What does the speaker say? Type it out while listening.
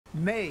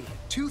May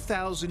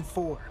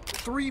 2004.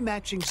 Three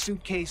matching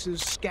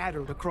suitcases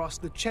scattered across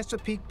the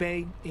Chesapeake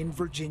Bay in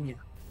Virginia.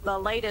 The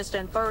latest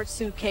and third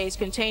suitcase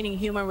containing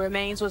human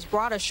remains was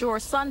brought ashore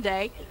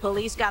Sunday.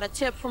 Police got a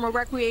tip from a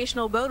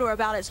recreational boater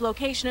about its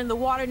location in the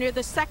water near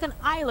the second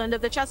island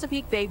of the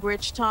Chesapeake Bay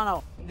Bridge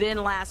Tunnel.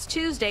 Then last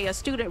Tuesday, a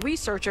student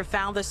researcher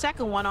found the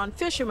second one on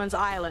Fisherman's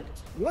Island.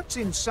 What's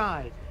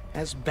inside?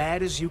 As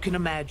bad as you can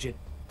imagine.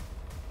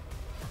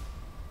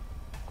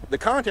 The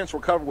contents were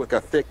covered with a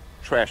thick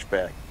trash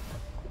bag,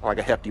 like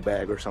a hefty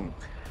bag or something.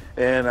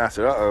 And I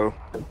said, uh-oh.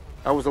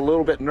 I was a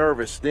little bit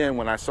nervous then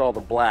when I saw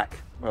the black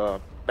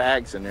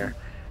bags in there.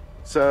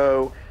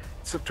 So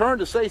it's a turn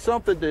to say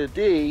something to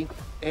D,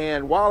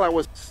 and while I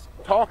was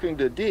talking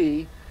to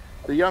D,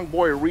 the young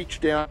boy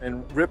reached down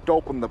and ripped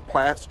open the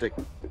plastic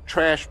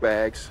trash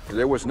bags.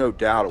 There was no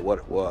doubt of what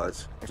it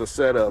was. It was a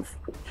set of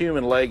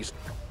human legs.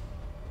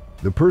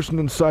 The person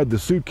inside the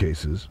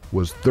suitcases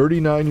was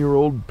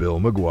 39-year-old Bill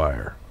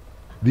McGuire.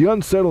 The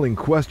unsettling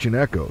question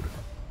echoed,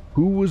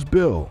 who was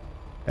Bill,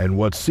 and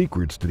what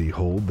secrets did he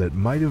hold that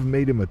might have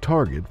made him a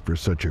target for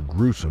such a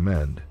gruesome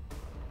end?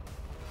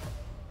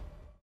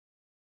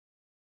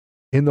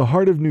 In the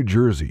heart of New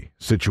Jersey,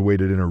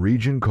 situated in a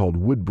region called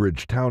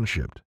Woodbridge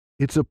Township,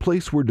 it's a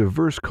place where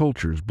diverse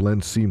cultures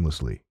blend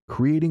seamlessly,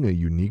 creating a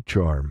unique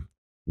charm.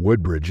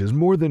 Woodbridge is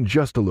more than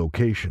just a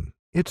location.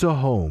 It's a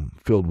home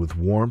filled with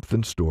warmth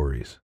and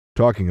stories.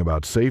 Talking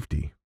about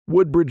safety,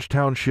 Woodbridge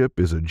Township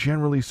is a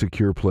generally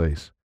secure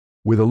place.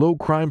 With a low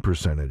crime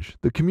percentage,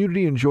 the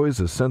community enjoys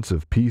a sense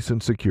of peace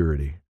and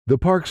security. The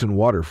parks and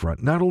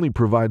waterfront not only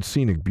provide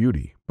scenic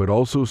beauty, but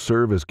also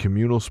serve as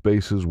communal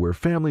spaces where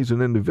families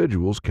and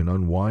individuals can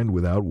unwind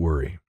without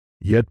worry.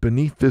 Yet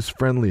beneath this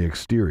friendly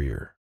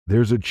exterior,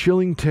 there's a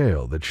chilling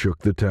tale that shook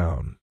the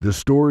town. The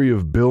story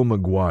of Bill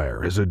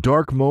McGuire is a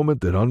dark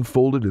moment that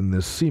unfolded in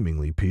this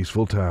seemingly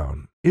peaceful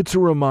town. It's a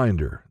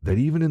reminder that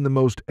even in the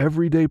most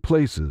everyday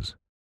places,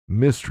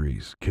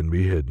 mysteries can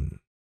be hidden.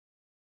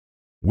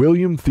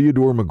 William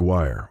Theodore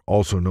McGuire,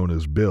 also known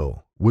as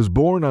Bill, was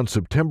born on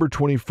September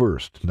 21,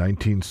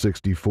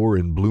 1964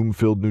 in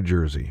Bloomfield, New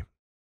Jersey.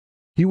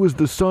 He was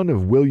the son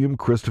of William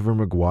Christopher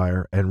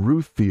McGuire and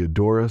Ruth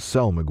Theodora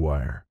Sell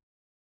McGuire.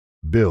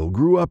 Bill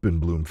grew up in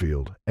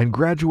Bloomfield and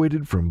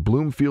graduated from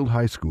Bloomfield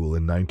High School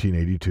in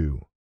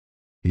 1982.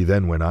 He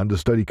then went on to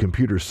study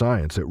computer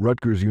science at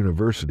Rutgers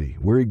University,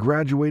 where he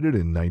graduated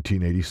in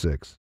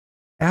 1986.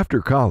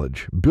 After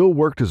college, Bill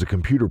worked as a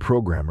computer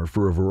programmer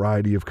for a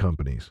variety of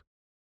companies.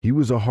 He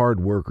was a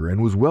hard worker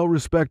and was well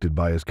respected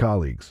by his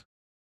colleagues.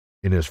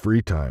 In his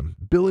free time,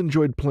 Bill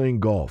enjoyed playing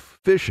golf,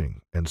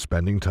 fishing, and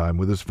spending time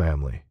with his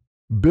family.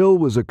 Bill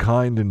was a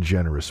kind and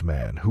generous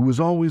man who was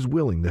always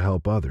willing to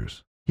help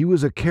others. He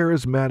was a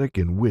charismatic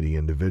and witty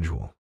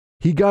individual.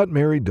 He got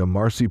married to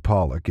Marcy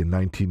Pollock in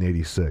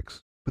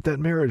 1986, but that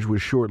marriage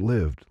was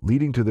short-lived,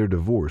 leading to their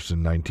divorce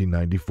in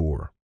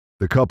 1994.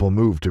 The couple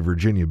moved to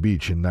Virginia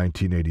Beach in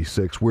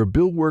 1986, where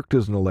Bill worked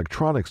as an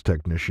electronics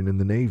technician in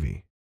the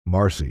Navy.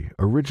 Marcy,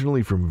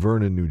 originally from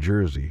Vernon, New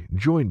Jersey,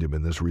 joined him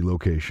in this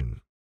relocation.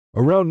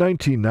 Around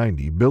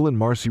 1990, Bill and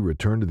Marcy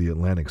returned to the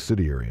Atlantic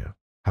City area.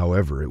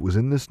 However, it was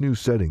in this new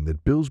setting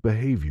that Bill's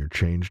behavior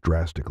changed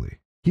drastically.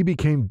 He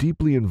became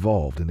deeply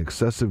involved in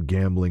excessive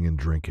gambling and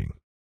drinking.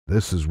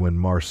 This is when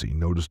Marcy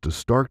noticed a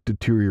stark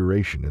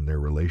deterioration in their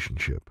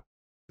relationship.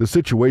 The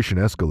situation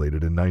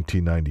escalated in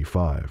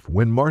 1995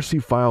 when Marcy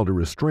filed a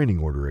restraining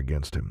order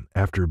against him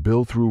after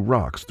Bill threw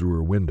rocks through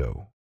her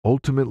window,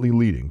 ultimately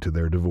leading to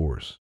their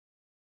divorce.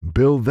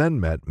 Bill then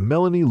met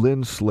Melanie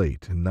Lynn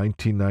Slate in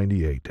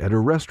 1998 at a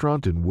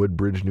restaurant in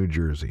Woodbridge, New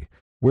Jersey,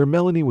 where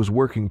Melanie was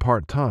working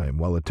part-time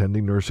while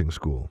attending nursing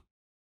school.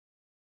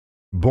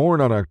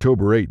 Born on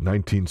October 8,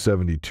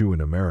 1972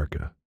 in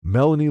America,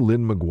 Melanie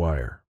Lynn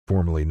McGuire,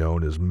 formerly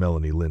known as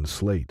Melanie Lynn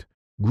Slate,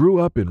 grew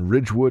up in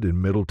Ridgewood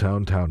in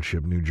Middletown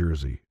Township, New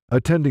Jersey,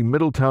 attending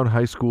Middletown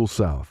High School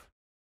South.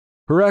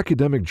 Her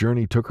academic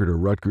journey took her to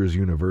Rutgers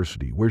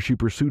University, where she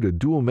pursued a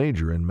dual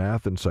major in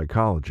math and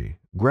psychology,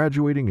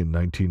 graduating in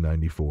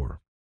 1994.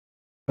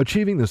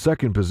 Achieving the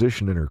second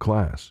position in her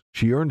class,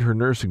 she earned her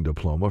nursing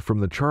diploma from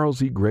the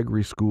Charles E.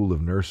 Gregory School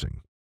of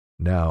Nursing,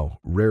 now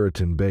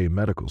Raritan Bay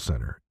Medical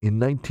Center, in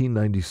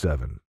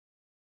 1997.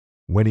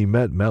 When he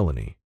met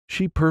Melanie,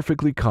 she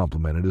perfectly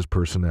complemented his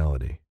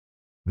personality.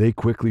 They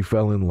quickly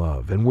fell in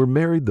love and were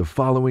married the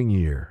following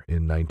year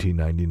in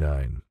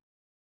 1999.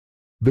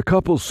 The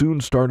couple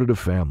soon started a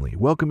family,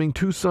 welcoming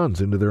 2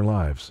 sons into their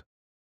lives.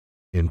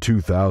 In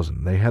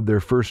 2000, they had their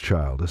first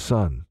child, a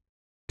son.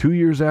 2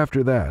 years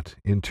after that,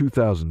 in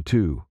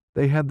 2002,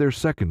 they had their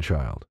second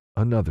child,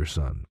 another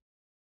son.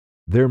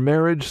 Their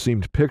marriage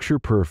seemed picture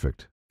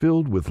perfect,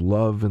 filled with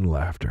love and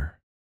laughter.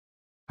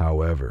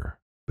 However,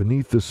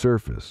 beneath the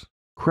surface,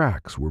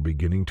 cracks were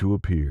beginning to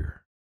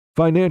appear.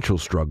 Financial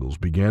struggles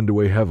began to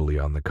weigh heavily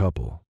on the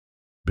couple.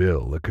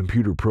 Bill, a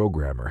computer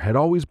programmer, had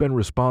always been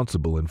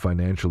responsible and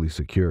financially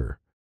secure,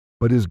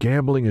 but his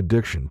gambling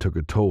addiction took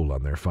a toll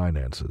on their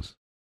finances.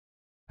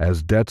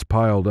 As debts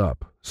piled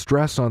up,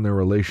 stress on their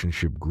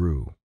relationship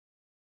grew.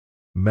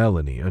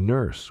 Melanie, a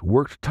nurse,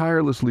 worked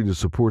tirelessly to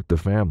support the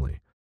family,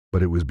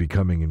 but it was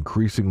becoming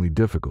increasingly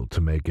difficult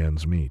to make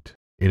ends meet.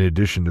 In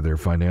addition to their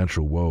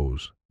financial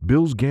woes,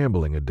 Bill's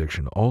gambling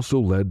addiction also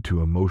led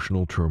to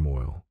emotional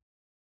turmoil.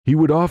 He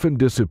would often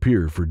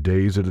disappear for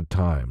days at a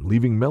time,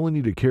 leaving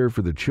Melanie to care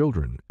for the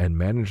children and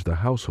manage the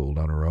household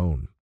on her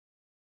own.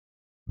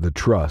 The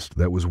trust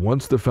that was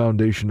once the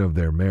foundation of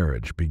their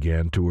marriage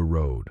began to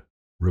erode,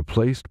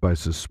 replaced by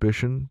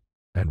suspicion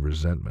and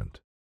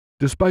resentment.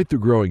 Despite the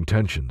growing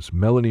tensions,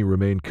 Melanie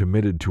remained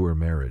committed to her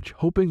marriage,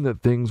 hoping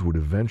that things would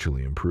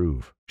eventually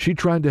improve. She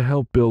tried to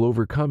help Bill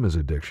overcome his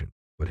addiction,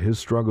 but his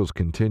struggles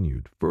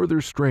continued,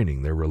 further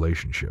straining their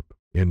relationship.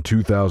 In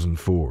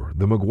 2004,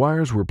 the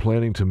McGuires were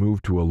planning to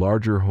move to a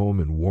larger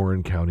home in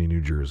Warren County, New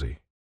Jersey.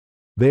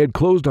 They had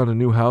closed on a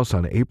new house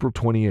on April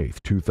 28,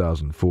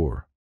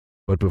 2004.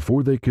 But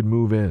before they could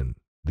move in,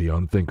 the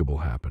unthinkable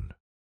happened.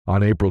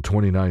 On April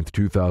 29,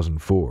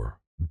 2004,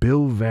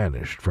 Bill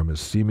vanished from his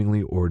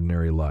seemingly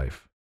ordinary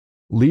life,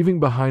 leaving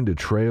behind a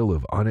trail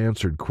of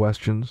unanswered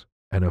questions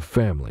and a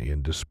family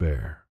in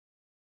despair.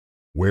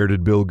 Where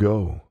did Bill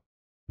go?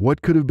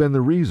 What could have been the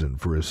reason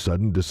for his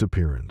sudden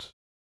disappearance?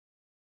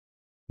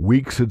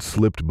 Weeks had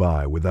slipped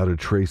by without a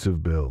trace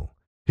of Bill.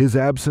 His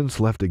absence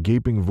left a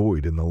gaping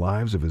void in the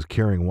lives of his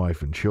caring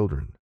wife and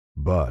children.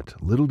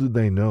 But little did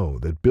they know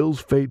that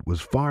Bill's fate was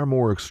far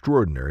more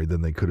extraordinary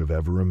than they could have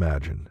ever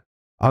imagined.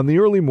 On the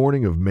early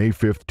morning of May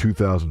 5,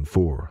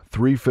 2004,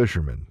 3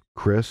 fishermen,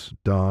 Chris,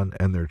 Don,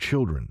 and their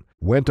children,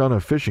 went on a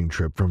fishing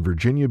trip from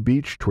Virginia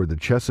Beach toward the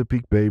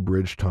Chesapeake Bay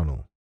Bridge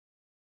Tunnel.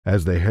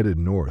 As they headed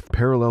north,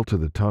 parallel to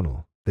the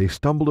tunnel, they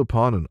stumbled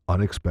upon an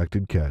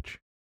unexpected catch: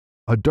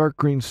 a dark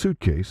green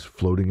suitcase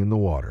floating in the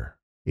water.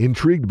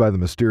 Intrigued by the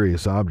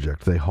mysterious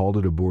object, they hauled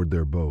it aboard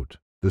their boat.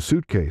 The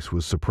suitcase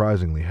was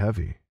surprisingly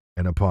heavy,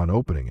 and upon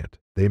opening it,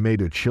 they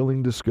made a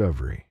chilling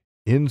discovery.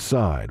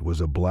 Inside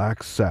was a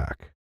black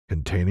sack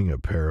containing a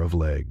pair of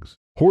legs.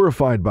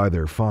 Horrified by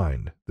their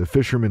find, the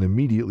fishermen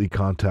immediately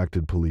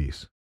contacted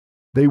police.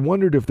 They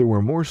wondered if there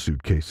were more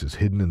suitcases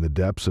hidden in the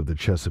depths of the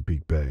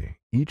Chesapeake Bay,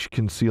 each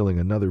concealing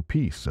another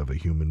piece of a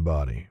human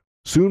body.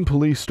 Soon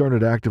police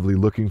started actively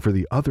looking for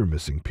the other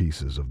missing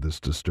pieces of this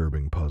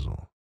disturbing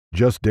puzzle.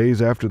 Just days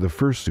after the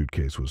first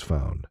suitcase was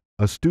found,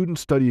 a student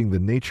studying the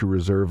nature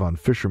reserve on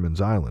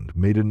Fisherman's Island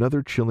made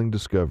another chilling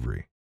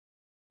discovery.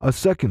 A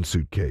second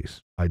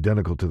suitcase,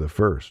 identical to the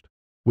first,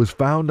 was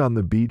found on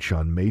the beach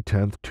on May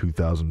 10,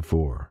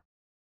 2004.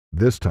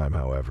 This time,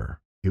 however,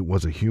 it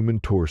was a human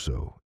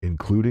torso,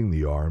 including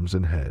the arms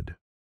and head.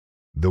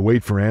 The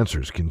wait for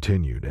answers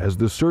continued as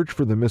the search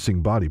for the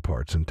missing body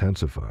parts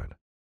intensified.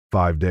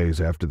 5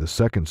 days after the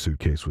second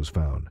suitcase was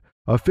found,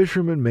 a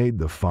fisherman made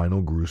the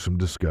final gruesome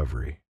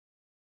discovery.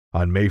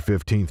 On May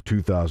 15,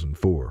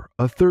 2004,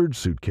 a third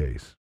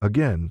suitcase,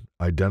 again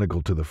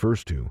identical to the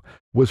first two,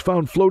 was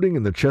found floating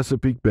in the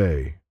Chesapeake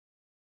Bay.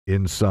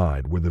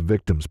 Inside were the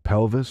victim's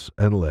pelvis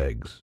and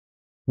legs.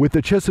 With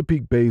the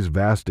Chesapeake Bay's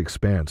vast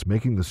expanse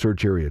making the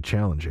search area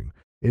challenging,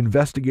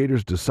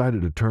 investigators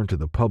decided to turn to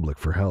the public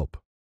for help.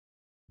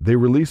 They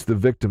released the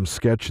victim's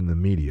sketch in the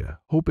media,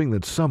 hoping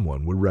that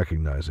someone would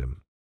recognize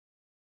him.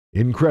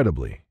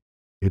 Incredibly,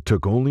 it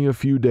took only a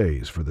few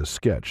days for the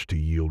sketch to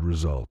yield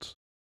results.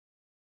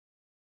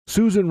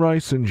 Susan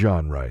Rice and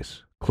John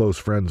Rice, close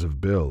friends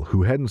of Bill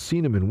who hadn't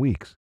seen him in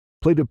weeks,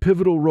 played a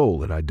pivotal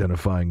role in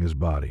identifying his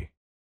body.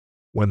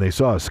 When they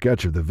saw a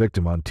sketch of the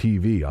victim on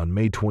TV on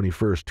May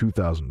 21,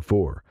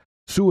 2004,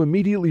 Sue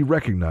immediately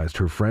recognized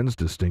her friend's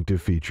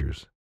distinctive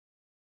features.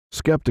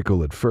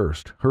 Skeptical at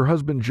first, her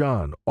husband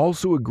John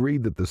also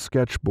agreed that the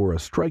sketch bore a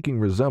striking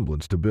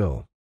resemblance to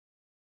Bill.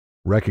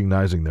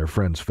 Recognizing their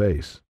friend's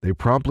face, they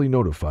promptly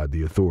notified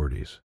the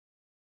authorities.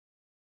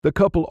 The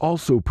couple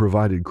also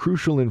provided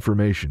crucial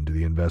information to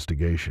the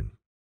investigation.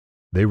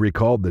 They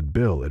recalled that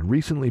Bill had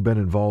recently been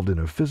involved in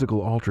a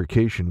physical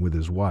altercation with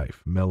his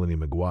wife, Melanie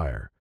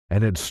McGuire,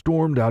 and had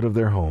stormed out of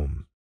their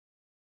home.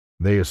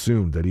 They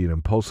assumed that he had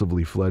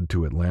impulsively fled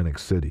to Atlantic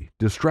City,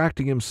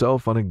 distracting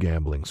himself on a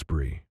gambling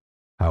spree.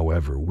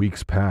 However,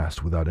 weeks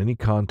passed without any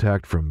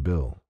contact from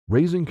Bill,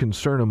 raising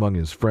concern among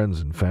his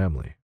friends and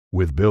family.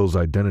 With Bill's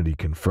identity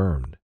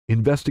confirmed,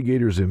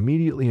 investigators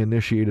immediately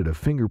initiated a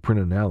fingerprint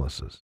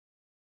analysis.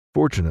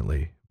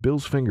 Fortunately,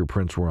 Bill's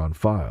fingerprints were on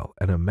file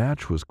and a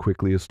match was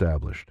quickly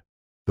established.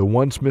 The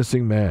once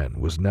missing man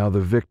was now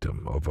the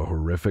victim of a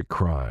horrific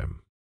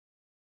crime.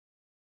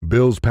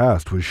 Bill's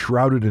past was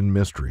shrouded in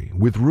mystery,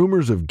 with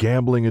rumors of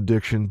gambling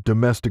addiction,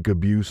 domestic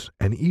abuse,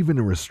 and even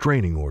a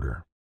restraining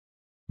order.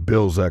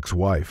 Bill's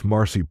ex-wife,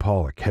 Marcy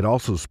Pollock, had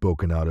also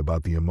spoken out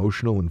about the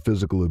emotional and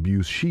physical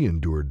abuse she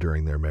endured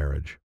during their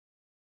marriage.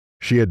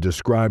 She had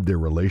described their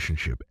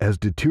relationship as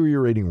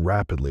deteriorating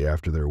rapidly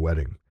after their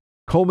wedding,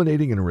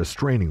 culminating in a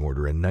restraining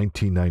order in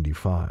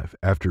 1995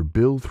 after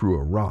Bill threw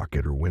a rock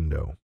at her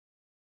window.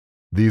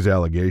 These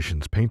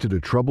allegations painted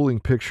a troubling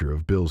picture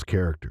of Bill's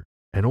character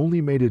and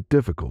only made it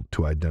difficult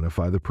to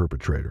identify the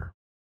perpetrator.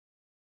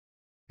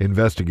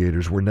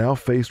 Investigators were now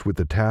faced with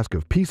the task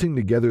of piecing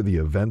together the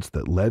events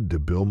that led to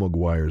Bill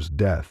McGuire's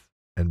death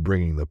and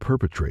bringing the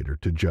perpetrator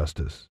to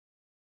justice.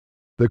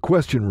 The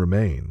question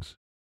remains,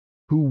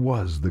 who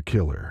was the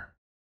killer?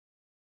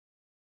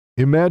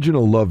 Imagine a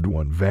loved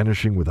one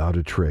vanishing without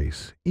a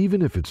trace,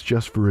 even if it's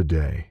just for a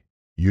day.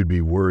 You'd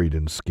be worried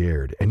and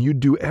scared, and you'd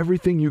do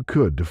everything you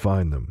could to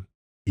find them.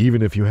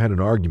 Even if you had an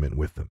argument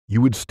with them, you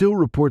would still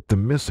report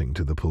them missing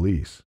to the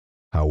police.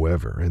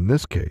 However, in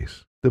this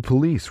case, the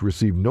police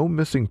received no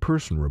missing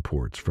person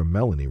reports from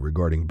Melanie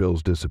regarding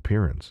Bill's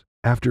disappearance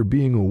after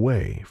being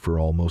away for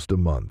almost a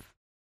month.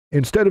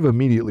 Instead of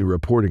immediately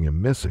reporting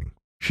him missing,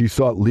 she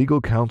sought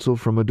legal counsel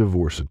from a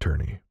divorce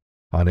attorney.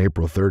 On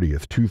April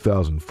 30th,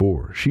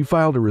 2004, she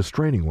filed a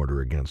restraining order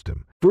against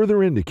him,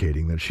 further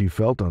indicating that she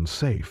felt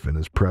unsafe in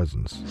his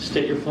presence.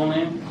 State your full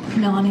name.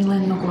 Melanie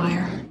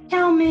McGuire.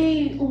 Tell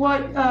me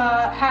what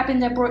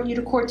happened that brought you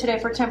to court today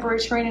for a temporary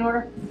restraining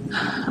order.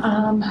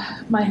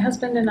 My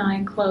husband and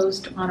I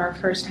closed on our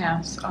first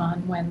house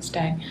on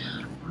Wednesday.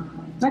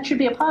 That should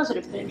be a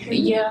positive thing, shouldn't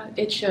it? Yeah,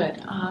 it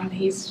should.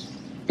 He's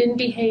been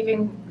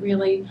behaving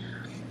really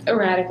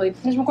erratically.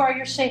 Ms. McGuire,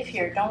 you're safe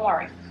here. Don't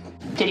worry.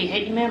 Did he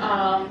hit you,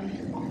 ma'am?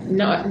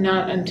 No,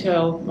 not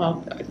until,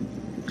 well,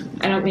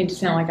 I don't mean to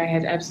sound like I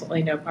had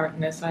absolutely no part in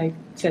this. I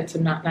said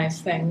some not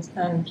nice things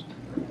and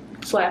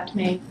slapped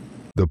me.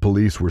 The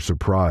police were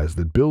surprised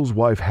that Bill's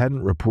wife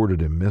hadn't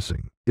reported him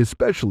missing,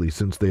 especially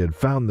since they had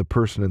found the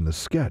person in the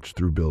sketch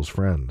through Bill's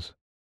friends.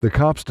 The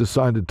cops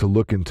decided to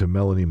look into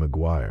Melanie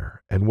McGuire,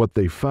 and what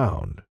they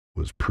found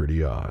was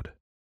pretty odd.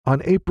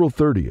 On April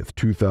 30th,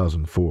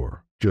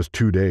 2004, just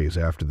 2 days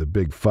after the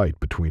big fight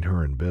between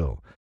her and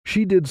Bill,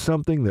 she did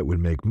something that would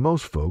make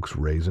most folks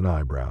raise an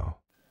eyebrow.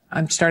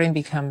 I'm starting to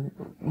become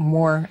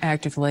more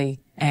actively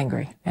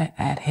angry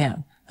at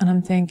him. And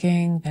I'm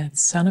thinking, that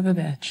son of a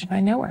bitch, I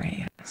know where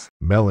he is.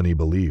 Melanie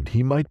believed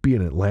he might be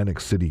in Atlantic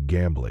City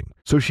gambling,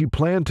 so she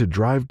planned to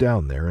drive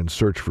down there and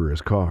search for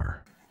his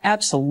car.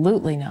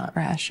 Absolutely not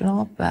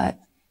rational, but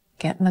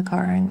get in the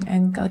car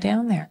and go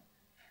down there.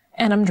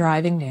 And I'm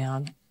driving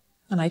down,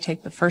 and I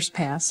take the first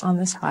pass on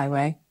this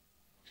highway,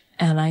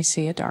 and I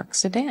see a dark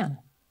sedan.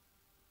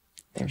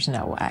 There's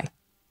no way.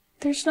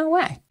 There's no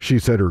way. She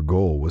said her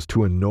goal was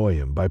to annoy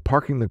him by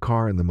parking the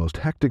car in the most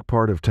hectic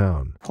part of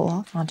town. Pull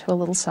off onto a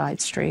little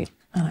side street,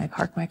 and I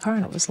parked my car,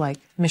 and it was like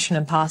Mission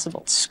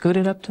Impossible.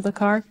 Scooted up to the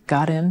car,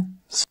 got in,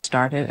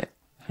 started it,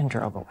 and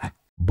drove away.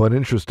 But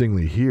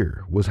interestingly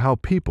here was how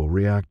people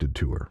reacted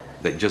to her.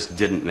 That just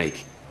didn't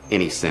make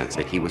any sense.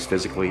 That he was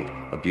physically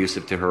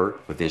abusive to her,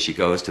 but then she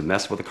goes to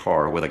mess with a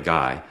car with a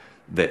guy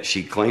that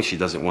she claims she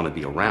doesn't want to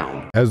be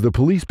around. As the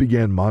police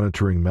began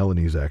monitoring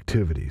Melanie's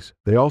activities,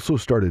 they also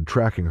started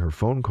tracking her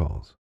phone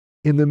calls.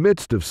 In the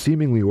midst of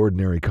seemingly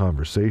ordinary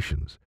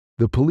conversations,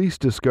 the police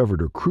discovered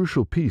a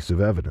crucial piece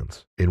of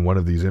evidence. In one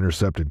of these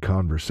intercepted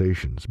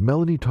conversations,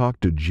 Melanie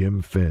talked to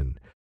Jim Finn,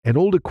 an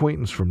old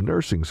acquaintance from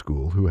nursing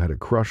school who had a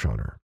crush on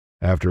her.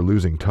 After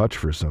losing touch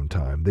for some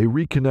time, they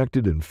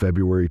reconnected in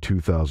February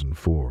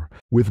 2004,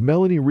 with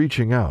Melanie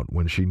reaching out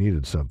when she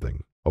needed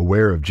something.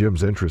 Aware of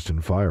Jim's interest in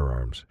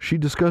firearms, she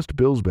discussed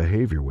Bill's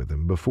behavior with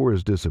him before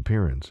his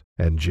disappearance,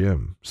 and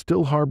Jim,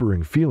 still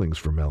harboring feelings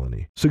for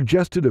Melanie,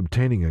 suggested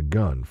obtaining a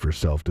gun for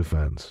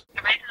self-defense.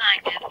 The reason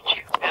I didn't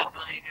shoot about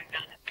buying a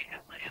gun is because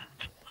my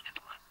husband wanted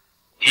one.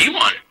 You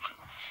wanted one?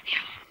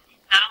 Yeah.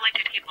 Not only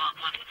did he want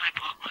one, I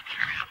bought one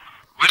for him.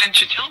 Why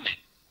didn't you tell me?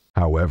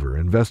 However,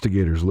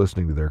 investigators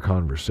listening to their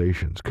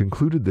conversations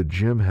concluded that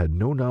Jim had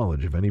no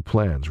knowledge of any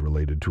plans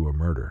related to a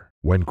murder.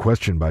 When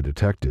questioned by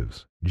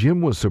detectives,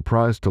 Jim was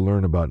surprised to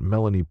learn about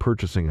Melanie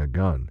purchasing a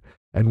gun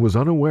and was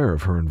unaware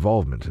of her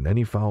involvement in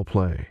any foul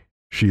play.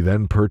 She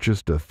then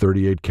purchased a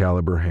 .38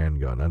 caliber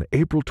handgun on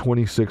April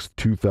 26,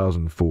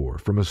 2004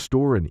 from a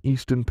store in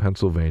Easton,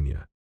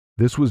 Pennsylvania.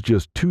 This was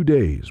just 2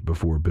 days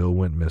before Bill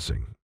went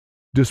missing.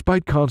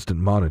 Despite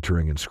constant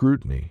monitoring and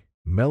scrutiny,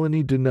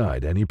 Melanie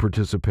denied any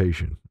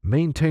participation,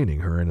 maintaining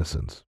her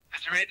innocence.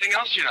 Is there anything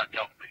else you're not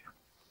telling me?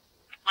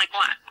 Like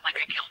what? Like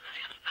I killed my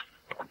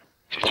husband.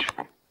 Did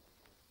you? No.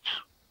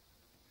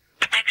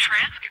 But thanks for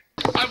asking.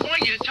 I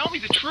want you to tell me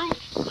the truth.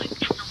 I'm telling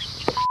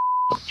you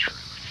the truth.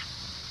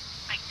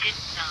 I did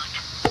not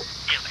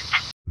do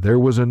it. There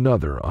was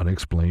another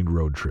unexplained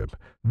road trip,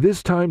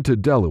 this time to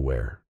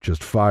Delaware,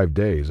 just 5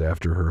 days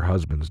after her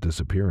husband's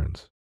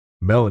disappearance.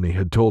 Melanie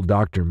had told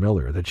Dr.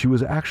 Miller that she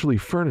was actually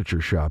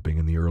furniture shopping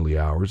in the early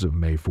hours of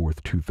May 4,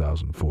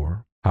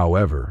 2004.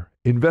 However,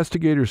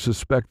 investigators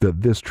suspect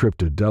that this trip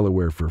to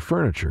Delaware for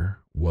furniture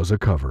was a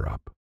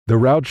cover-up. The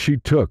route she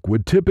took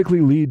would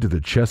typically lead to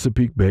the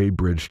Chesapeake Bay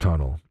Bridge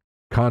Tunnel,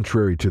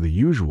 contrary to the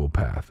usual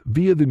path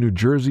via the New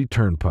Jersey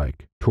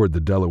Turnpike toward the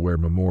Delaware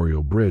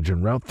Memorial Bridge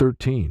and Route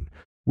 13,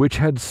 which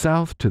heads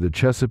south to the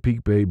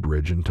Chesapeake Bay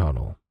Bridge and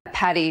Tunnel.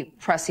 Patty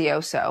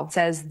Precioso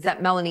says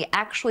that Melanie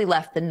actually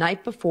left the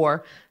night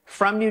before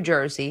from New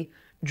Jersey,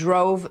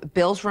 drove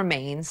Bill's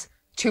remains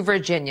to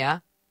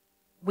Virginia.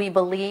 We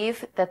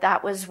believe that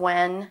that was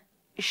when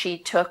she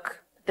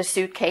took the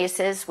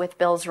suitcases with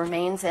Bill's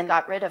remains and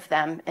got rid of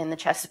them in the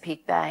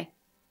Chesapeake Bay.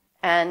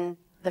 And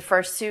the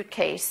first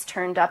suitcase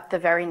turned up the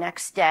very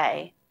next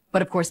day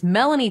But of course,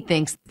 Melanie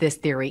thinks this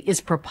theory is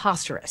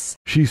preposterous.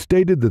 She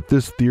stated that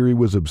this theory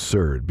was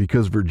absurd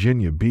because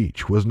Virginia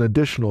Beach was an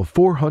additional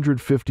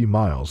 450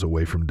 miles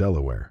away from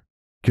Delaware.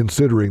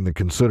 Considering the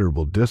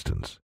considerable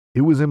distance,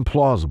 it was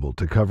implausible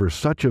to cover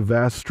such a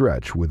vast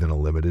stretch within a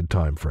limited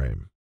time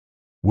frame.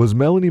 Was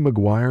Melanie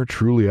McGuire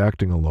truly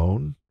acting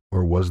alone,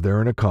 or was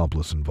there an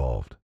accomplice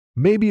involved?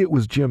 Maybe it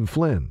was Jim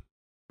Flynn,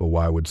 but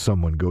why would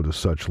someone go to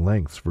such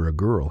lengths for a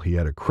girl he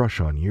had a crush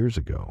on years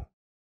ago?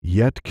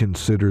 Yet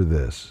consider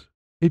this.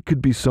 It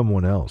could be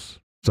someone else,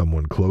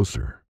 someone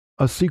closer.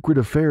 A secret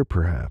affair,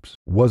 perhaps.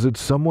 Was it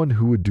someone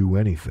who would do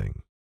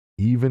anything,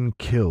 even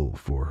kill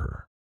for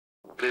her?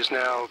 It is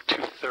now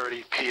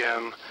 2:30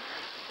 p.m.,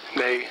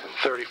 May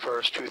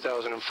 31st,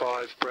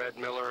 2005. Brad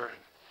Miller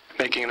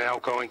making an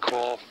outgoing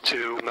call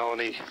to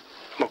Melanie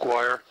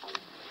McGuire.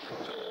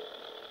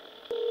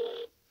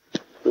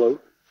 Hello?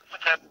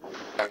 What's up?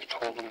 I've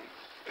told them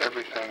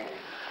everything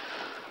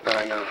that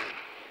I know.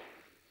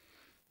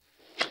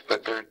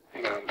 But they're,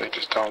 they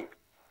just don't.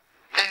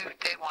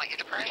 They want you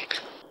to break.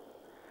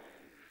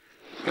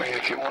 I mean,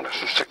 if you want us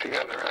to stick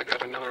together, I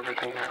gotta know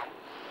everything now.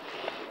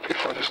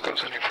 Before this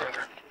goes any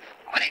further.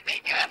 What do you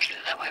mean you have to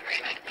know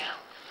everything now?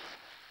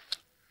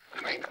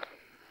 I mean,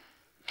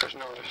 there's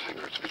no other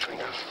secrets between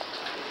us,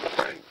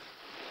 right?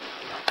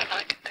 That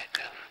I can think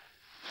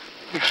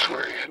of. You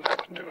swear you had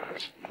nothing to do with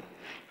us.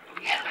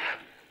 Yeah.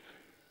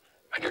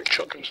 And your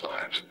children's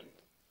lives.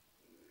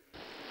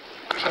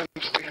 Because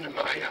I'm standing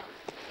by you.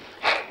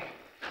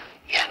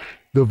 Yeah.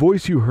 The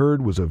voice you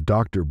heard was of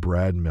Dr.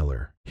 Brad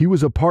Miller. He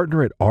was a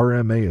partner at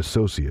RMA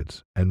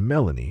Associates, and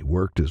Melanie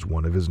worked as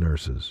one of his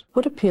nurses.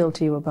 What appealed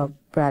to you about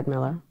Brad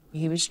Miller?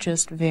 He was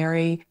just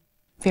very,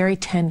 very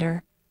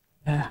tender.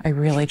 I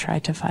really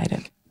tried to fight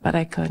it, but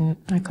I couldn't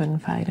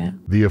fight it.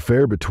 The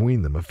affair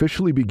between them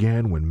officially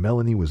began when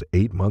Melanie was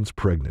 8 months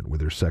pregnant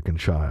with her second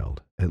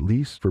child, at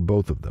least for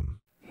both of them.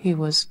 He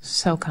was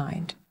so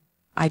kind.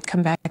 I'd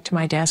come back to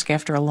my desk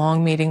after a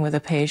long meeting with a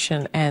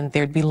patient, and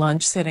there'd be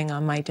lunch sitting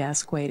on my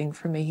desk waiting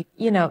for me.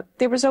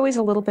 There was always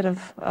a little bit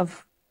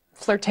of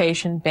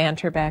flirtation,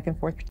 banter back and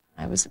forth.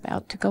 I was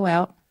about to go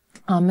out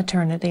on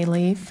maternity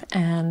leave,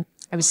 and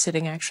I was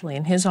sitting actually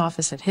in his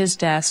office at his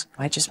desk.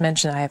 I just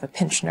mentioned I have a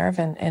pinched nerve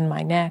in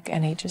my neck,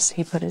 and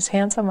he put his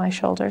hands on my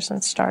shoulders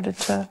and started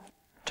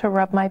to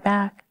rub my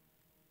back.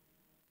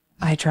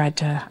 I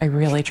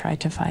really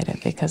tried to fight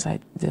it because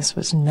this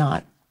was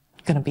not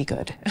going to be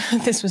good.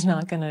 This was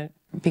not going to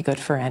be good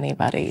for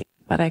anybody,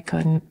 but I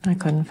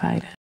couldn't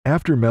fight it.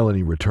 After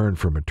Melanie returned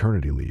from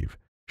maternity leave,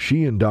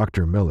 she and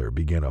Dr. Miller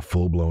began a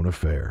full-blown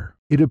affair.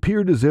 It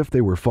appeared as if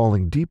they were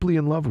falling deeply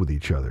in love with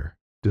each other,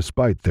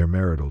 despite their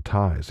marital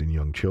ties and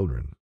young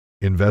children.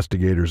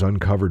 Investigators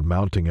uncovered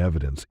mounting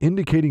evidence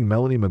indicating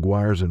Melanie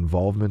McGuire's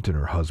involvement in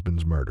her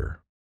husband's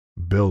murder.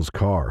 Bill's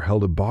car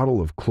held a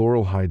bottle of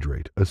chloral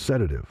hydrate, a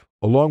sedative,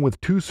 along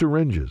with 2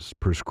 syringes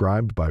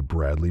prescribed by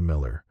Bradley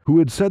Miller, who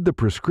had said the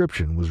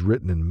prescription was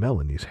written in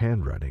Melanie's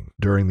handwriting.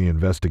 During the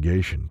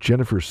investigation,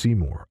 Jennifer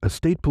Seymour, a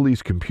state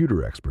police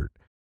computer expert,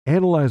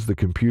 analyzed the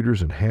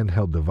computers and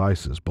handheld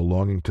devices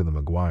belonging to the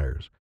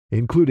McGuires,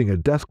 including a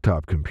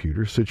desktop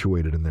computer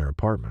situated in their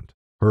apartment.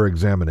 Her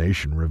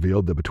examination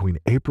revealed that between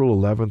April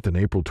 11th and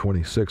April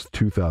 26,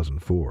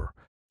 2004,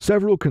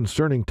 several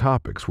concerning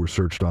topics were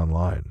searched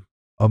online.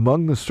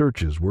 Among the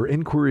searches were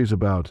inquiries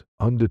about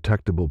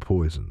undetectable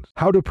poisons,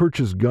 how to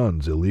purchase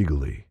guns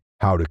illegally,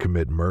 how to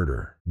commit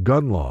murder,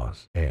 gun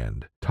laws,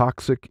 and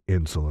toxic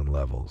insulin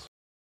levels.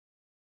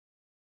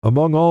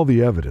 Among all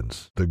the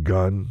evidence, the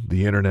gun,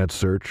 the internet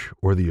search,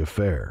 or the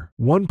affair,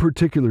 one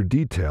particular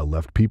detail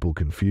left people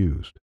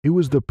confused. It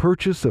was the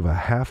purchase of a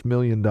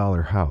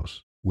 $500,000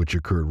 house, which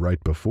occurred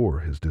right before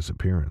his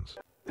disappearance.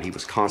 He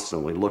was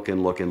constantly looking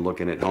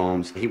at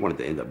homes. He wanted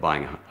to end up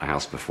buying a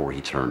house before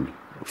he turned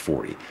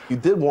 40. He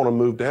did want to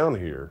move down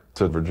here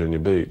to Virginia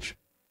Beach.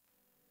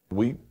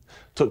 We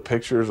took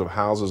pictures of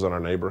houses in our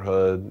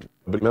neighborhood,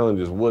 but Melanie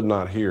just would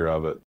not hear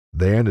of it.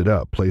 They ended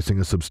up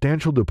placing a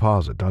substantial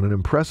deposit on an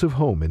impressive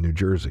home in New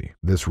Jersey.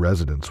 This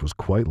residence was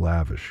quite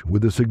lavish,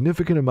 with a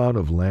significant amount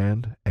of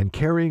land and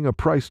carrying a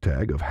price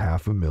tag of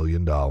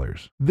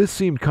 $500,000. This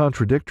seemed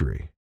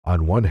contradictory.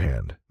 On one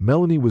hand,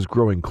 Melanie was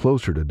growing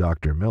closer to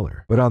Dr.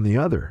 Miller, but on the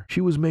other,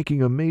 she was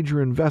making a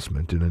major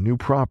investment in a new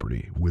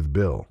property with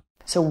Bill.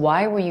 So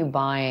why were you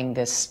buying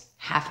this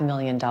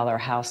 $500,000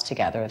 house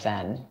together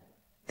then?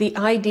 The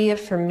idea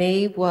for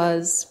me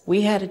was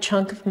we had a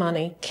chunk of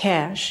money,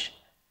 cash,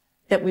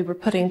 that we were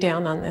putting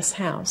down on this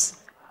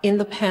house. In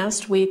the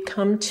past, we'd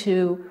come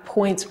to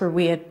points where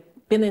we had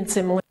been in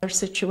similar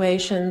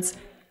situations,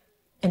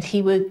 and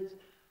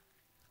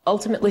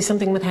ultimately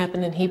something would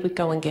happen and he would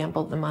go and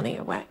gamble the money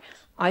away.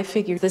 I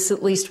figured this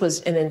at least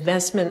was an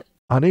investment.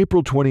 On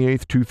April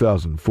 28,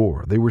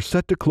 2004, they were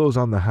set to close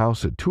on the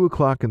house at 2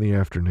 o'clock in the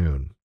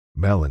afternoon.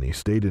 Melanie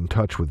stayed in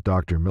touch with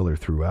Dr. Miller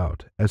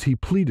throughout, as he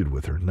pleaded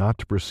with her not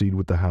to proceed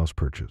with the house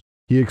purchase.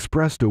 He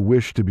expressed a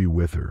wish to be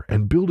with her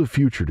and build a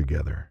future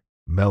together.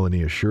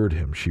 Melanie assured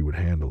him she would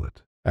handle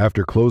it.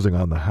 After closing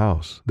on the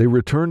house, they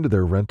returned to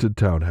their rented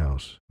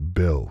townhouse.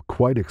 Bill,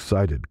 quite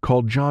excited,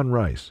 called John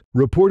Rice,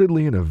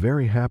 reportedly in a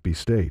very happy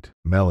state.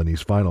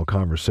 Melanie's final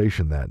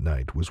conversation that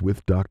night was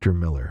with Dr.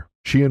 Miller.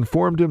 She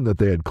informed him that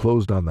they had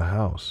closed on the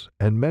house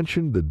and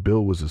mentioned that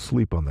Bill was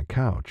asleep on the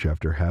couch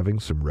after having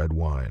some red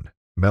wine.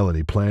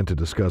 Melanie planned to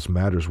discuss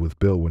matters with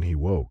Bill when he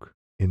woke,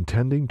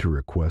 intending to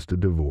request a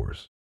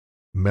divorce.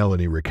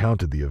 Melanie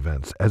recounted the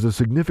events as a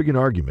significant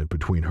argument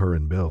between her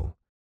and Bill,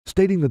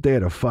 stating that they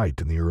had a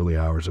fight in the early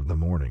hours of the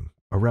morning,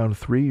 around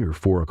 3 or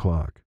 4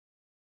 o'clock.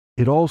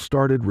 It all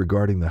started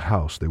regarding the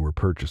house they were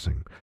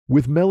purchasing,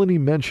 with Melanie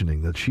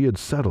mentioning that she had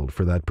settled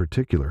for that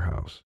particular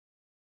house.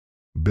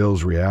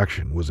 Bill's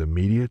reaction was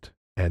immediate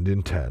and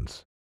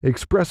intense,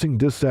 expressing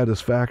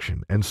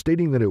dissatisfaction and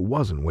stating that it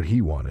wasn't what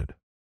he wanted.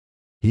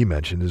 He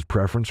mentioned his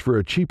preference for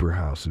a cheaper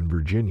house in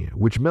Virginia,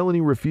 which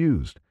Melanie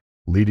refused,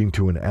 leading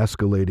to an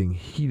escalating,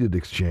 heated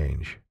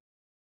exchange.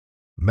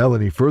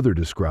 Melanie further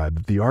described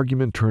that the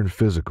argument turned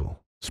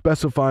physical,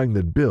 specifying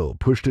that Bill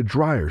pushed a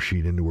dryer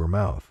sheet into her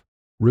mouth,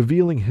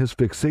 revealing his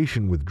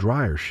fixation with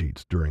dryer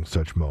sheets during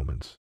such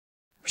moments.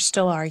 We're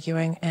still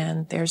arguing,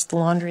 and there's the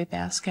laundry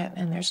basket,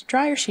 and there's a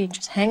dryer sheet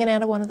just hanging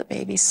out of one of the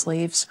baby's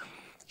sleeves.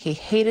 He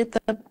hated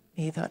them.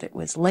 He thought it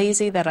was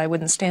lazy that I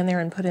wouldn't stand there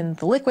and put in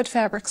the liquid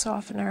fabric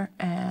softener,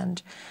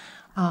 and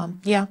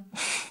yeah.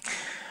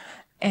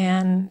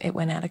 And it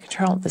went out of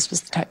control. This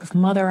was the type of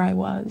mother I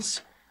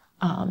was,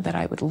 that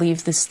I would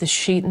leave this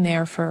sheet in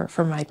there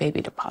for my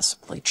baby to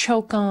possibly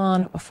choke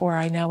on. Before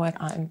I know it,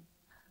 I'm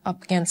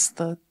up against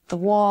the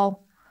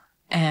wall,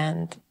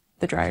 and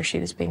the dryer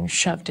sheet is being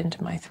shoved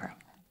into my throat.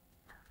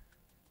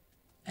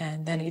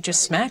 And then he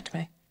just smacked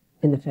me.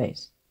 In the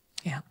face?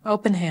 Yeah,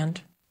 open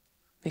hand,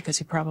 because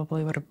he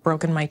probably would have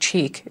broken my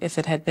cheek if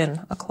it had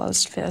been a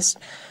closed fist.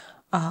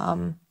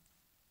 And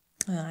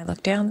I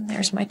looked down, and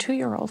there's my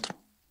 2-year-old.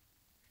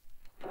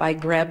 I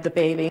grabbed the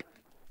baby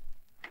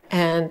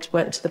and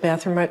went to the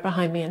bathroom right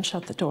behind me and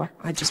shut the door.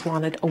 I just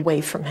wanted away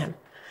from him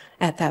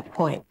at that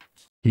point.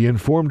 He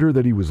informed her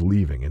that he was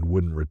leaving and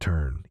wouldn't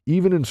return,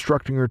 even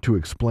instructing her to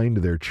explain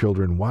to their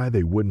children why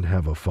they wouldn't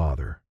have a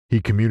father. He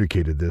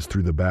communicated this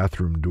through the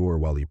bathroom door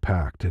while he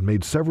packed and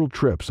made several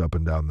trips up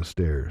and down the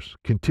stairs,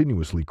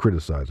 continuously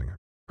criticizing her.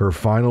 Her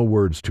final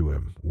words to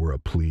him were a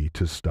plea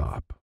to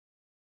stop.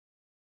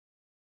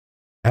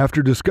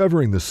 After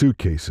discovering the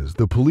suitcases,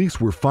 the police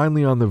were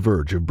finally on the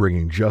verge of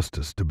bringing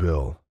justice to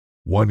Bill.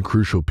 One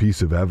crucial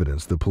piece of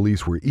evidence the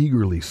police were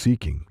eagerly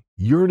seeking,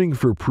 yearning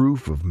for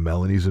proof of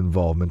Melanie's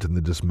involvement in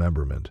the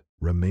dismemberment,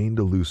 remained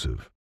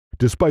elusive.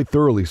 Despite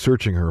thoroughly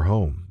searching her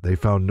home, they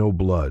found no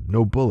blood,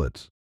 no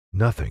bullets,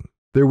 nothing.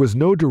 There was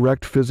no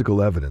direct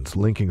physical evidence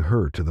linking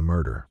her to the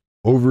murder.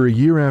 Over a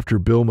year after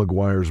Bill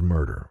McGuire's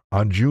murder,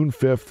 on June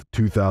 5,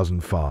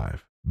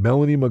 2005,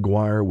 Melanie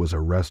McGuire was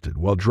arrested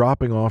while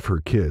dropping off her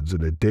kids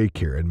at a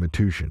daycare in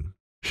Metuchen.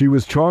 She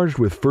was charged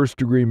with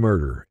first-degree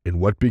murder in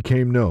what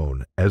became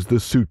known as the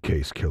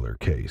suitcase killer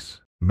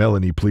case.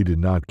 Melanie pleaded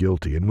not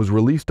guilty and was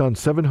released on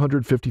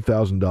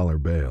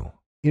 $750,000 bail.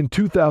 In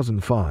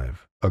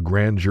 2005, a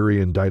grand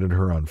jury indicted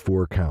her on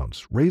 4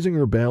 counts, raising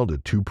her bail to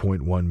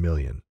 $2.1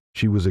 million.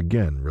 She was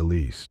again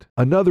released.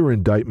 Another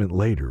indictment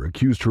later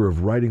accused her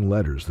of writing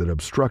letters that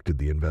obstructed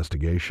the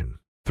investigation.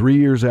 3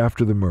 years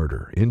after the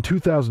murder, in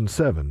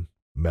 2007,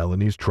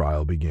 Melanie's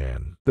trial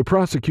began. The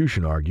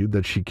prosecution argued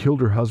that she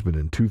killed her husband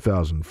in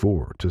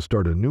 2004 to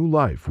start a new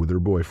life with her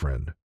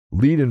boyfriend.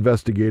 Lead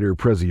investigator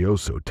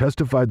Prezioso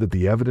testified that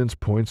the evidence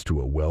points to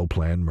a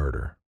well-planned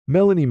murder.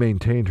 Melanie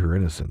maintained her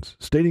innocence,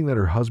 stating that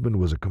her husband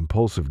was a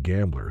compulsive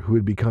gambler who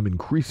had become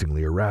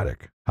increasingly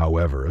erratic.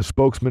 However, a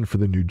spokesman for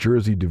the New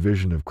Jersey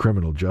Division of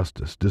Criminal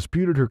Justice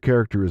disputed her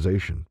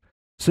characterization,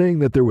 saying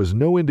that there was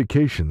no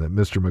indication that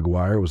Mr.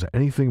 McGuire was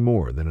anything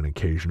more than an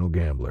occasional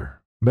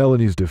gambler.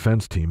 Melanie's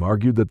defense team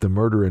argued that the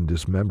murder and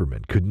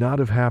dismemberment could not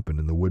have happened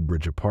in the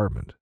Woodbridge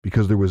apartment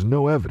because there was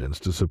no evidence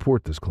to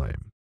support this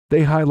claim.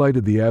 They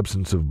highlighted the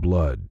absence of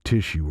blood,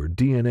 tissue, or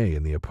DNA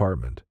in the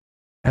apartment,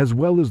 as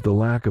well as the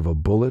lack of a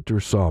bullet or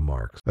saw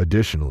marks.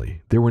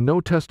 Additionally, there were no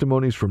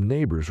testimonies from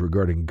neighbors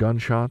regarding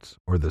gunshots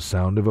or the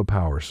sound of a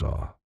power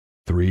saw.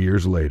 3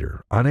 years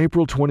later, on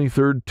April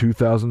 23,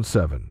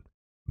 2007,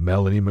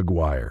 Melanie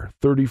McGuire,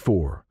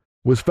 34,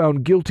 was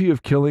found guilty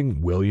of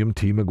killing William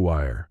T.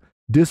 McGuire,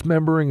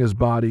 dismembering his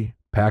body,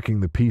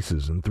 packing the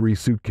pieces in 3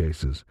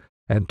 suitcases,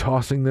 and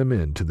tossing them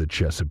into the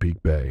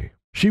Chesapeake Bay.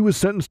 She was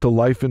sentenced to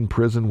life in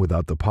prison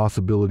without the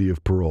possibility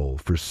of parole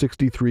for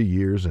 63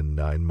 years and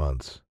 9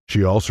 months.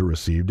 She also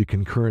received a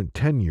concurrent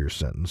 10-year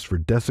sentence for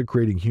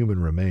desecrating human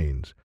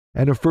remains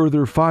and a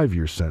further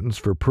 5-year sentence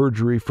for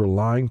perjury for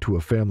lying to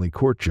a family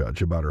court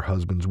judge about her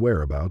husband's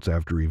whereabouts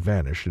after he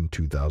vanished in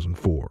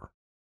 2004.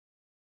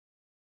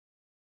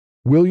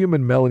 William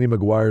and Melanie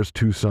McGuire's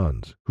 2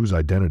 sons, whose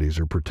identities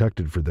are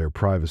protected for their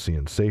privacy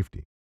and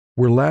safety,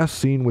 were last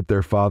seen with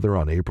their father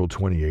on April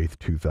 28,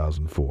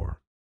 2004.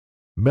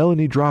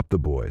 Melanie dropped the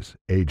boys,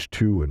 aged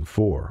 2 and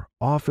 4,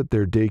 off at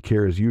their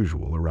daycare as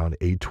usual around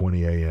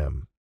 8:20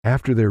 a.m.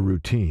 After their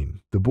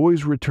routine, the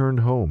boys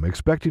returned home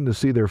expecting to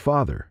see their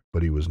father,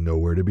 but he was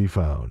nowhere to be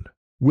found.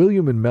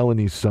 William and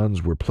Melanie's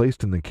sons were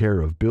placed in the care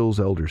of Bill's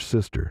elder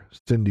sister,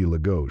 Cindy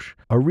LaGauche,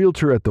 a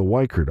realtor at the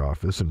Weichert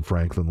office in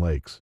Franklin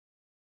Lakes.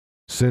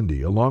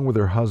 Cindy, along with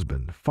her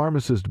husband,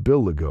 pharmacist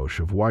Bill LaGauche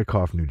of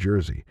Wyckoff, New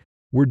Jersey,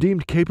 were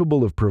deemed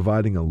capable of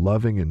providing a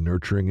loving and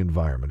nurturing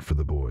environment for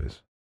the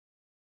boys.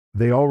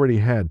 They already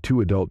had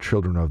 2 adult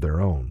children of their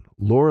own,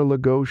 Laura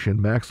LaGauche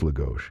and Max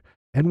LaGauche,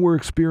 and were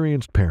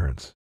experienced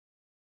parents.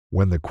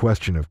 When the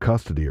question of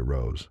custody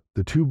arose,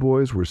 the 2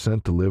 boys were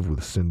sent to live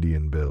with Cindy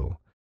and Bill,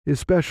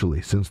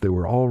 especially since they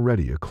were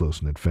already a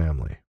close-knit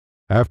family.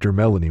 After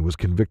Melanie was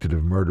convicted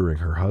of murdering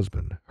her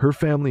husband, her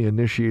family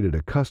initiated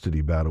a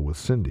custody battle with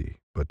Cindy,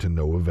 but to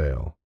no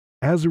avail.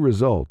 As a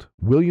result,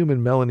 William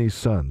and Melanie's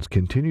sons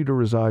continue to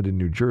reside in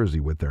New Jersey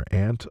with their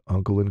aunt,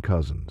 uncle, and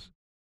cousins,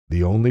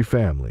 the only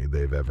family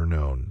they've ever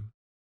known.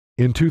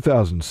 In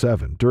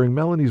 2007, during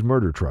Melanie's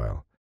murder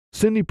trial,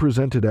 Cindy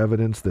presented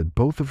evidence that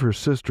both of her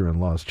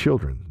sister-in-law's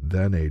children,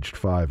 then aged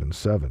 5 and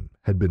 7,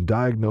 had been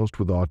diagnosed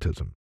with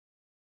autism.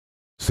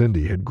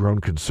 Cindy had grown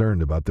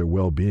concerned about their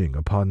well-being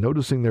upon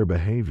noticing their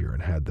behavior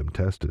and had them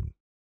tested.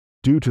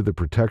 Due to the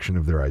protection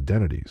of their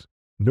identities,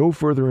 no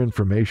further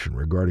information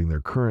regarding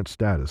their current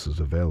status is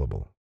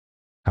available.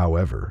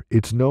 However,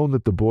 it's known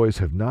that the boys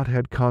have not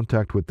had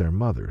contact with their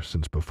mother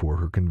since before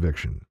her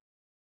conviction.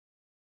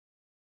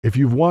 If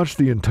you've watched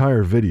the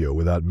entire video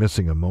without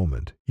missing a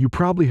moment, you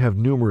probably have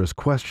numerous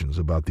questions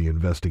about the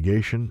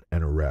investigation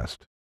and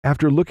arrest.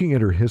 After looking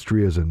at her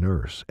history as a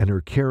nurse and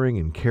her caring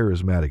and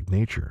charismatic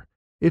nature,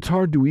 it's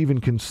hard to even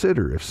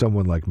consider if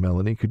someone like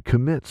Melanie could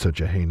commit such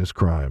a heinous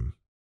crime.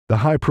 The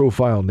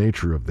high-profile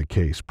nature of the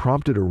case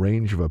prompted a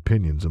range of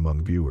opinions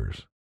among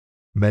viewers.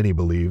 Many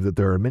believe that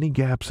there are many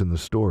gaps in the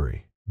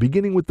story,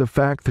 beginning with the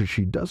fact that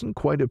she doesn't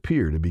quite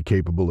appear to be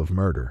capable of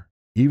murder.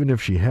 Even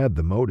if she had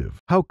the motive,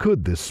 how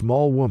could this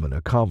small woman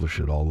accomplish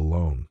it all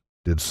alone?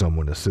 Did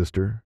someone assist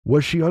her?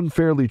 Was she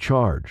unfairly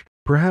charged?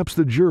 Perhaps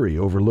the jury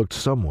overlooked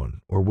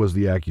someone, or was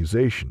the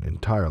accusation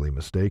entirely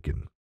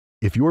mistaken?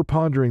 If you're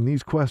pondering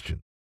these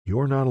questions,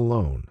 you're not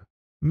alone.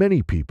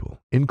 Many people,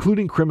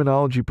 including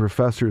criminology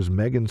professors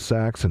Megan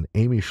Sachs and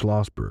Amy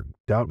Schlossberg,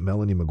 doubt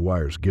Melanie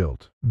McGuire's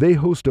guilt. They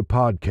host a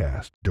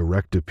podcast,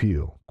 Direct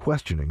Appeal,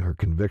 questioning her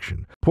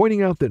conviction,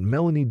 pointing out that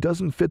Melanie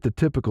doesn't fit the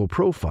typical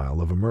profile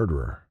of a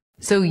murderer.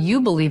 So you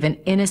believe an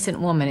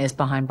innocent woman is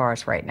behind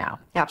bars right now?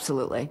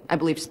 Absolutely. I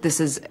believe this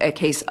is a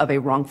case of a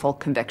wrongful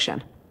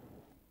conviction.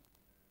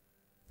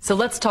 So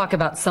let's talk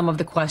about some of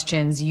the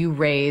questions you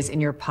raise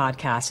in your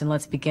podcast, and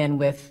let's begin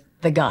with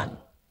the gun.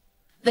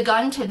 The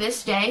gun to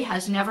this day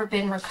has never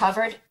been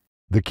recovered.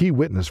 The key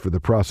witness for the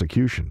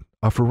prosecution,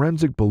 a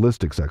forensic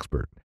ballistics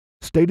expert,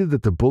 stated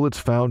that the bullets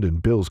found in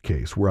Bill's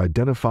case were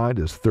identified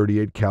as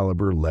 .38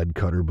 caliber lead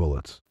cutter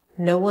bullets.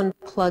 No one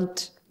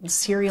plugged the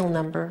serial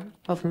number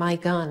of my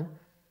gun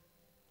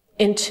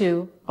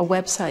into a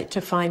website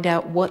to find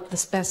out what the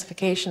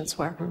specifications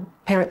were.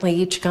 Apparently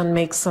each gun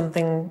makes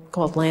something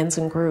called lands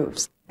and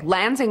grooves.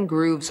 Lands and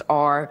grooves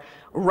are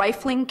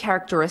rifling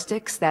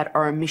characteristics that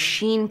are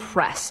machine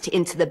pressed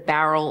into the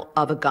barrel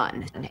of a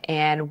gun.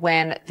 And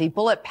when the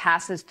bullet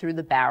passes through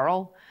the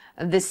barrel,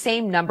 the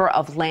same number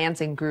of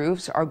lands and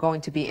grooves are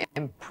going to be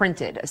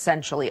imprinted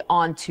essentially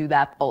onto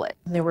that bullet.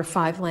 There were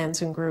 5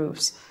 lands and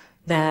grooves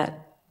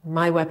that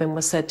my weapon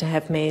was said to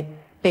have made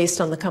based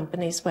on the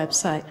company's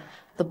website.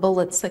 The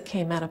bullets that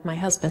came out of my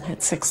husband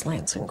had 6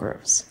 lands and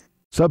grooves.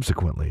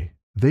 Subsequently,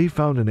 they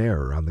found an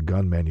error on the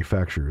gun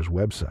manufacturer's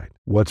website.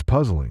 What's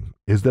puzzling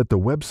is that the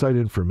website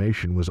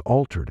information was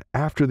altered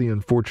after the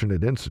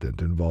unfortunate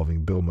incident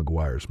involving Bill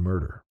McGuire's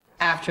murder.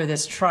 After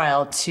this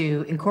trial,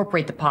 to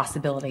incorporate the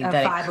possibility that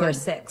it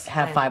could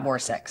have 5 or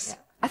 6. Yeah.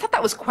 I thought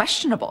that was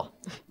questionable.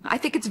 I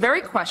think it's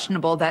very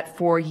questionable that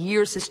for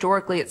years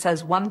historically it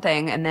says one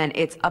thing and then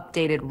it's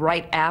updated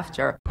right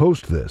after.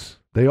 Post this,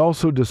 they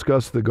also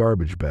discussed the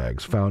garbage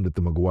bags found at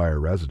the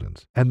McGuire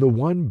residence and the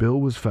one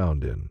Bill was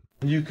found in.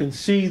 You can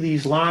see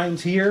these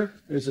lines here.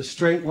 There's a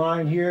straight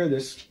line here,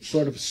 this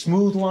sort of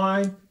smooth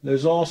line.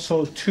 There's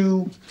also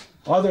 2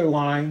 other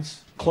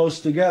lines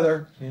close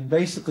together in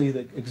basically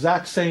the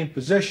exact same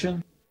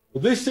position.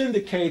 This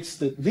indicates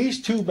that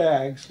these 2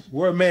 bags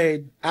were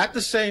made at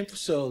the same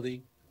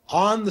facility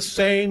on the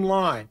same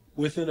line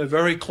within a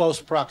very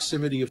close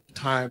proximity of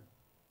time.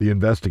 The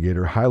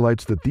investigator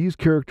highlights that these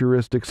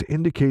characteristics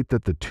indicate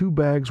that the 2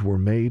 bags were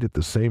made at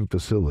the same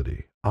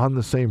facility, on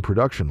the same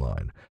production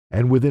line,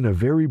 and within a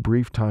very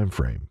brief time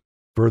frame.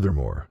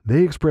 Furthermore,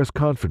 they express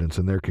confidence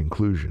in their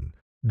conclusion,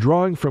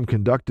 drawing from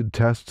conducted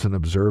tests and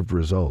observed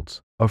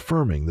results,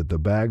 affirming that the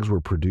bags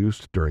were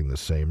produced during the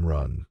same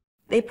run.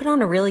 They put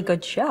on a really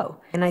good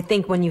show. And I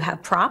think when you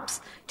have props,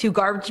 2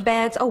 garbage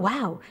bags, oh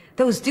wow,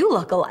 those do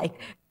look alike.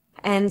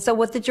 And so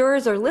what the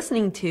jurors are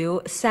listening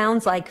to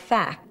sounds like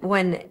fact,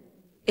 when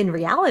in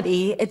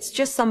reality, it's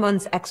just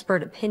someone's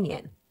expert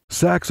opinion.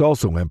 Sachs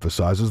also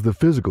emphasizes the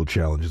physical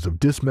challenges of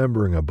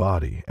dismembering a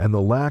body and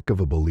the lack of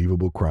a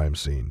believable crime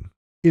scene.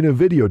 In a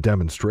video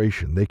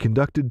demonstration, they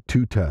conducted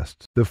 2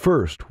 tests. The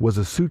first was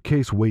a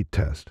suitcase weight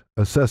test,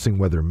 assessing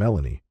whether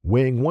Melanie,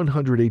 weighing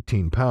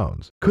 118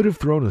 pounds, could have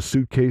thrown a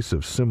suitcase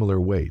of similar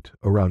weight,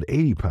 around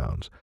 80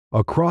 pounds,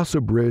 across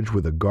a bridge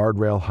with a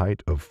guardrail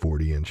height of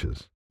 40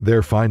 inches.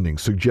 Their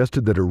findings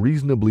suggested that a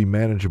reasonably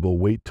manageable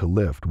weight to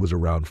lift was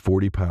around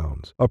 40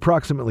 pounds,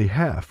 approximately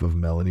half of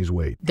Melanie's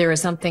weight. There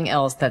is something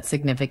else that's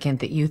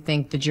significant that you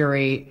think the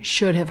jury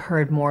should have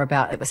heard more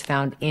about that was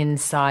found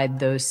inside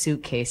those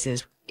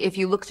suitcases. If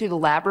you look through the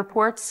lab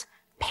reports,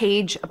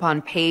 page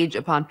upon page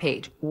upon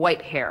page,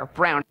 white hair,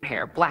 brown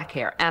hair, black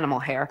hair, animal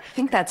hair. I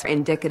think that's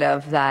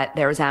indicative that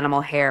there was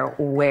animal hair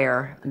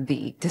where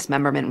the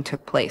dismemberment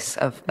took place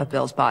of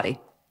Bill's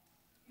body.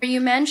 You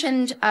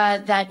mentioned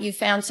that you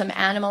found some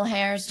animal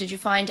hairs. Did you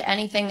find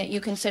anything that you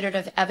considered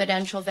of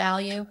evidential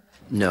value?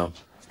 No.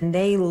 And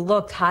they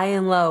looked high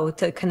and low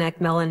to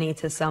connect Melanie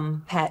to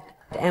some pet.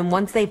 And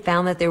once they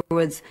found that there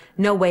was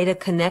no way to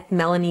connect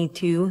Melanie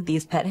to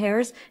these pet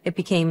hairs, it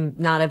became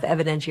not of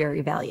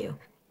evidentiary value.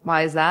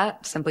 Why is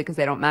that? Simply because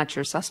they don't match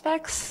your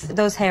suspects?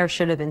 Those hairs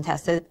should have been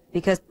tested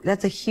because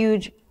that's a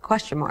huge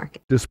question mark.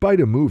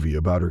 Despite a movie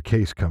about her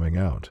case coming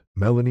out,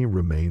 Melanie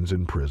remains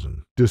in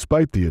prison.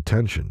 Despite the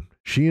attention,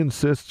 she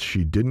insists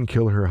she didn't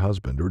kill her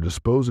husband or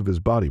dispose of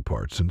his body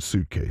parts in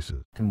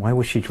suitcases. And why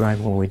would she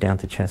drive all the way down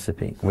to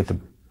Chesapeake with the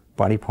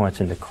body parts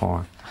in the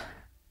car,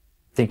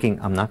 thinking,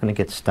 I'm not going to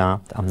get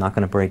stopped, I'm not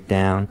going to break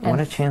down? What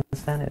a chance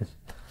that is.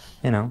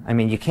 You know, I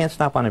mean, you can't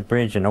stop on a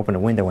bridge and open a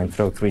window and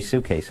throw 3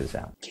 suitcases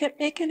out. Can't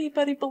make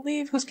anybody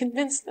believe who's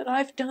convinced that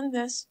I've done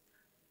this,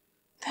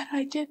 that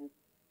I didn't.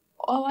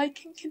 All I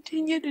can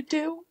continue to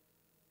do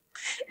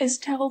is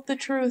tell the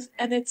truth,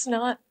 and it's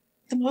not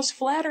the most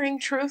flattering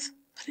truth,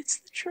 but it's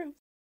the truth.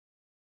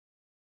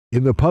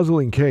 In the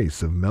puzzling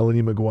case of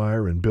Melanie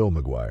McGuire and Bill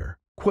McGuire,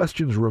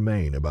 questions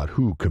remain about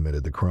who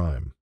committed the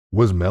crime.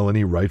 Was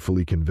Melanie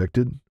rightfully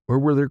convicted, or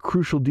were there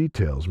crucial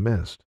details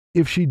missed?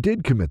 If she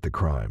did commit the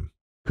crime,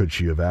 could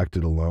she have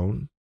acted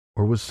alone,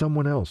 or was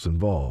someone else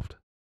involved?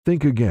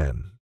 Think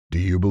again. Do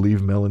you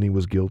believe Melanie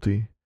was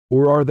guilty?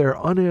 Or are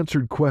there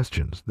unanswered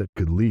questions that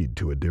could lead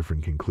to a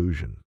different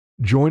conclusion?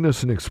 Join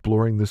us in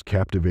exploring this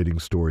captivating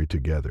story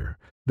together.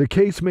 The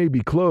case may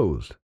be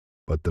closed,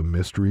 but the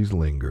mysteries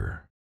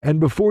linger. And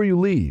before you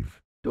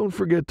leave, don't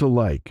forget to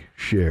like,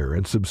 share,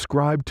 and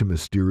subscribe to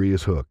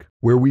Mysterious Hook,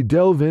 where we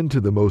delve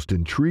into the most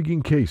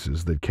intriguing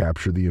cases that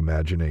capture the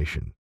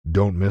imagination.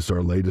 Don't miss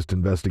our latest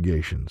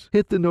investigations.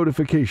 Hit the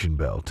notification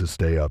bell to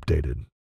stay updated.